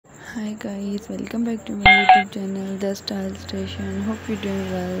Hi guys, welcome back to my YouTube channel, The Style Station. Hope you're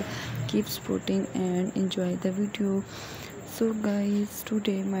doing well. Keep supporting and enjoy the video. So guys,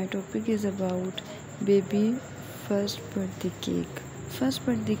 today my topic is about baby first birthday cake. First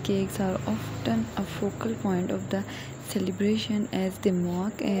birthday cakes are often a focal point of the celebration as they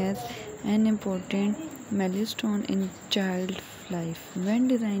mark as an important milestone in child's life. When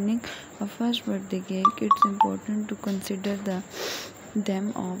designing a first birthday cake, it's important to consider the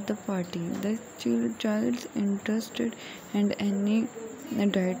them of the party, the child's interested, and any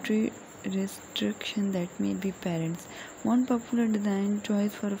dietary restriction that may be parents. One popular design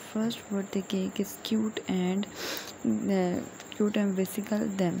choice for a first birthday cake is cute and whimsical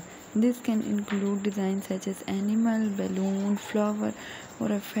them. This can include designs such as animal, balloon, flower,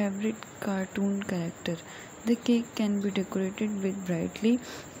 or a favorite cartoon character. The cake can be decorated with brightly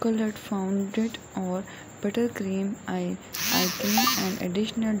colored fondant or buttercream icing and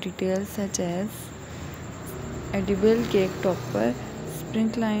additional details such as edible cake topper,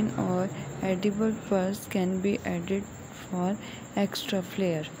 sprinkline, or edible pearls can be added for extra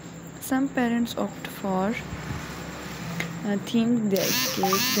flair. Some parents opt for themed their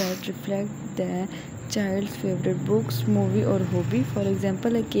cake that reflect their child's favorite books, movie, or hobby. For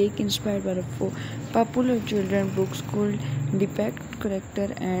example, a cake inspired by a popular children's books could depict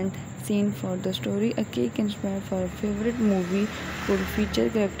character and scene for the story. A cake inspired for a favorite movie could feature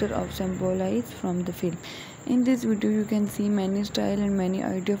character of symbolized from the film. In this video, you can see many style and many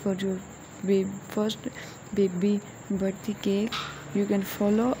idea for your first baby birthday cake. You can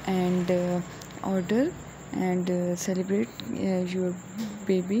follow and order and celebrate your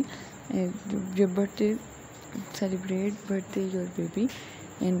baby your birthday, celebrate birthday your baby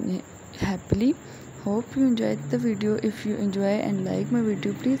and happily. Hope you enjoyed the video. If you enjoy and like my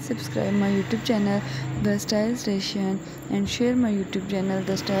video, please subscribe my YouTube channel The Style Station and share my YouTube channel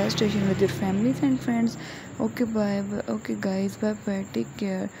The Style Station with your families and friends. Okay, bye. Okay guys, bye bye, take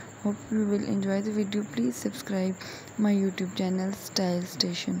care. Hope you will enjoy the video. Please subscribe my YouTube channel Style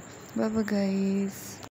Station. Bye bye guys.